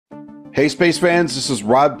Hey, space fans, this is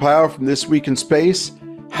Rod Pyle from This Week in Space.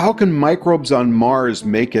 How can microbes on Mars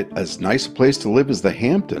make it as nice a place to live as the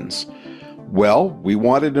Hamptons? Well, we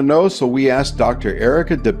wanted to know, so we asked Dr.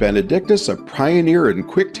 Erika DeBenedictis, a pioneer in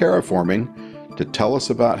quick terraforming, to tell us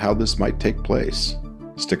about how this might take place.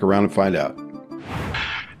 Stick around and find out.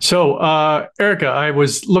 So, Erika, I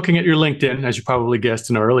was looking at your LinkedIn, as you probably guessed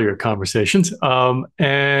in our earlier conversations,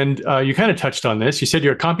 and you kind of touched on this. You said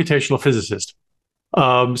you're a computational physicist.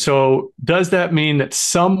 So does that mean that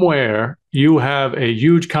somewhere you have a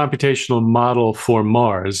huge computational model for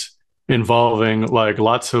Mars involving like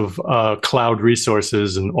lots of cloud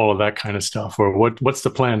resources and all of that kind of stuff? Or what's the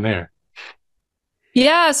plan there?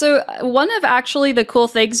 Yeah, so one of actually the cool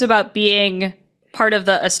things about being part of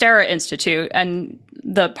the Astera Institute and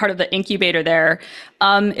the part of the incubator there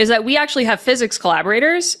is that we actually have physics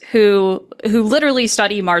collaborators who literally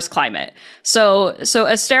study Mars climate. So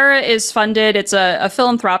Astera is funded. It's a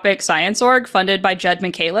philanthropic science org funded by Jed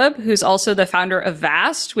McCaleb, who's also the founder of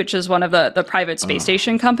VAST, which is one of the private space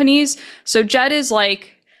station companies. So Jed is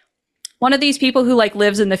like one of these people who like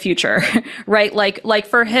lives in the future, right? Like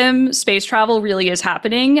for him, space travel really is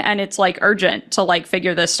happening and it's like urgent to like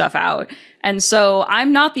figure this stuff out. And so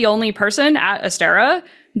I'm not the only person at Astera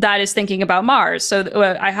that is thinking about Mars.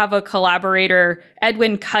 So I have a collaborator,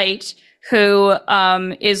 Edwin Kite, who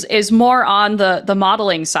is more on the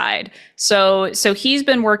modeling side. So he's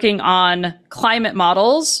been working on climate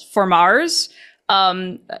models for Mars,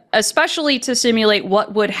 especially to simulate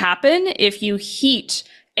what would happen if you heat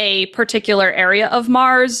a particular area of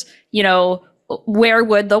Mars. You know, where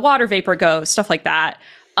would the water vapor go? Stuff like that.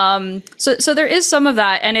 So there is some of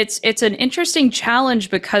that, and it's an interesting challenge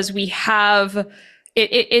because we have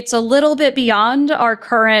it's a little bit beyond our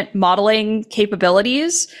current modeling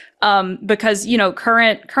capabilities, because you know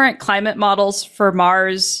current climate models for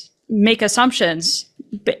Mars make assumptions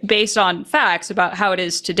based on facts about how it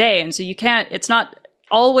is today, and so it's not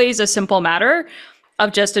always a simple matter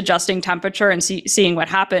of just adjusting temperature and seeing what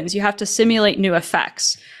happens. You have to simulate new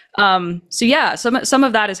effects. So yeah, some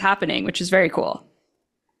of that is happening, which is very cool.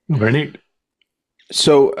 Very neat.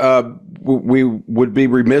 So we would be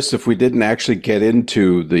remiss if we didn't actually get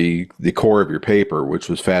into the core of your paper, which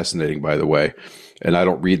was fascinating, by the way. And I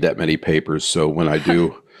don't read that many papers, so when I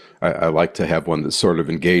do, I like to have one that's sort of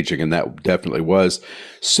engaging, and that definitely was.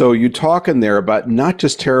 So you talk in there about not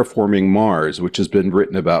just terraforming Mars, which has been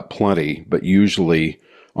written about plenty, but usually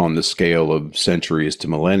on the scale of centuries to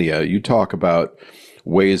millennia. You talk about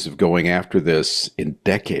ways of going after this in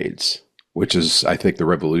decades, which is, I think, the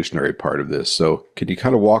revolutionary part of this. So can you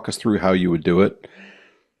kind of walk us through how you would do it?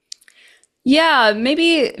 Yeah,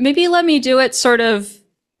 maybe let me do it sort of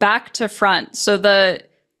back to front. So the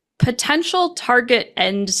potential target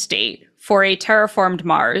end state for a terraformed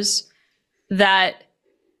Mars that,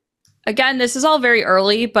 again, this is all very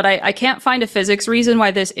early, but I can't find a physics reason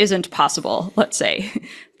why this isn't possible, let's say.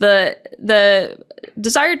 The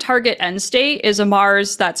desired target end state is a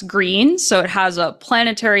Mars that's green, so it has a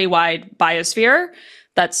planetary-wide biosphere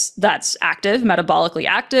that's active, metabolically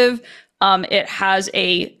active. It has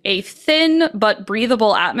a thin but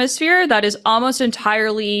breathable atmosphere that is almost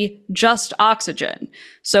entirely just oxygen.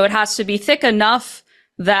 So it has to be thick enough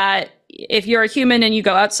that if you're a human and you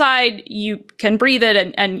go outside, you can breathe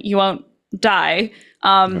it and you won't die.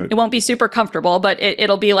 Right. It won't be super comfortable, but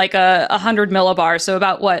it'll be like 100 millibar, so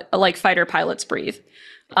about what like fighter pilots breathe.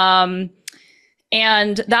 And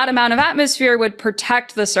that amount of atmosphere would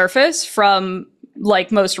protect the surface from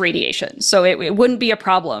like most radiation. So it wouldn't be a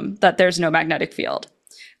problem that there's no magnetic field.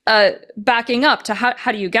 Backing up to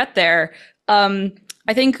how do you get there? I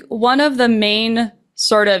think one of the main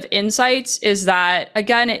sort of insights is that,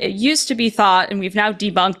 again, it used to be thought, and we've now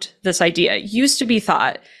debunked this idea, it used to be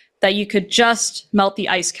thought that you could just melt the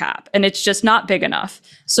ice cap, and it's just not big enough.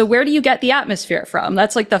 So where do you get the atmosphere from?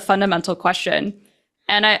 That's like the fundamental question.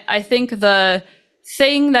 And I think the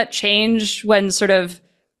thing that changed when sort of,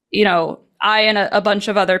 you know, I and a bunch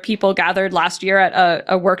of other people gathered last year at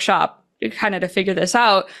a workshop kind of to figure this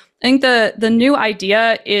out, I think the new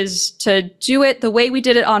idea is to do it the way we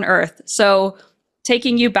did it on Earth. So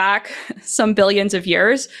taking you back some billions of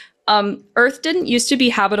years, Earth didn't used to be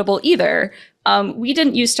habitable either. We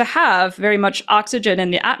didn't used to have very much oxygen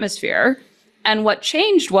in the atmosphere. And what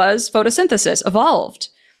changed was photosynthesis evolved.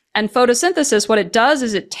 And photosynthesis, what it does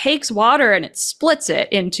is it takes water and it splits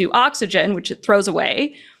it into oxygen, which it throws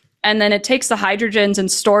away. And then it takes the hydrogens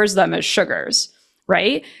and stores them as sugars,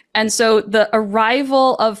 right? And so the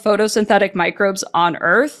arrival of photosynthetic microbes on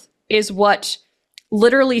Earth is what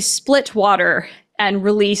literally split water and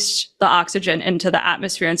released the oxygen into the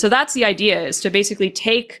atmosphere. And so that's the idea, is to basically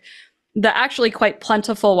take the actually quite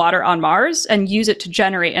plentiful water on Mars and use it to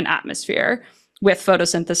generate an atmosphere with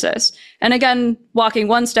photosynthesis. And again, walking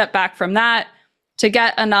one step back from that, to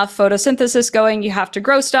get enough photosynthesis going, you have to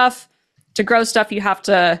grow stuff. To grow stuff, you have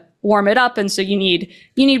to warm it up. And so you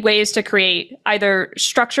need ways to create either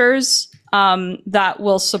structures that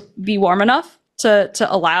will be warm enough to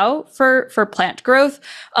allow for plant growth,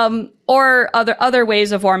 or other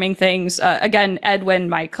ways of warming things. Again, Edwin,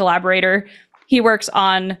 my collaborator, he works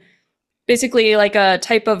on basically like a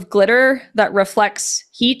type of glitter that reflects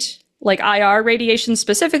heat, like IR radiation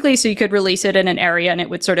specifically, so you could release it in an area and it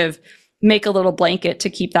would sort of make a little blanket to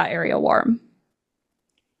keep that area warm.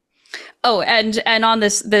 Oh, and on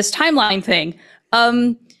this timeline thing,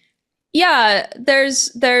 yeah,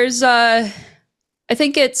 there's I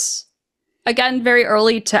think it's, again, very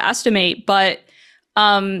early to estimate, but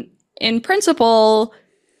in principle,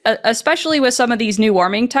 especially with some of these new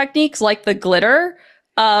warming techniques like the glitter,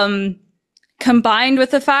 combined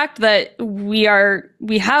with the fact that we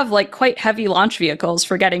have like quite heavy launch vehicles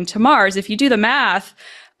for getting to Mars, if you do the math,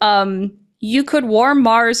 you could warm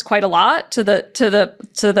Mars quite a lot to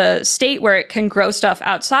the state where it can grow stuff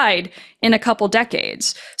outside in a couple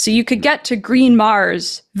decades. So you could get to green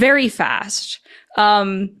Mars very fast.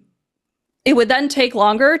 It would then take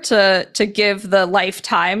longer to give the life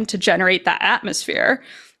time to generate that atmosphere.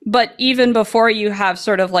 But even before you have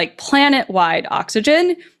sort of like planet-wide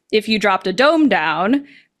oxygen, if you dropped a dome down,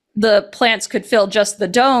 the plants could fill just the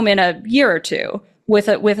dome in a year or two with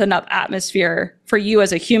enough atmosphere for you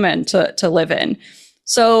as a human to live in.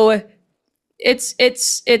 So it's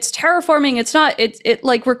terraforming. It's not, it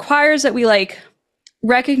like requires that we like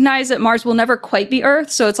recognize that Mars will never quite be Earth.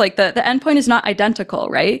 So it's like the endpoint is not identical,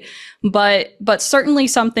 right? But certainly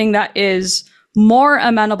something that is more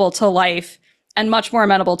amenable to life and much more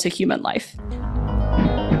amenable to human life.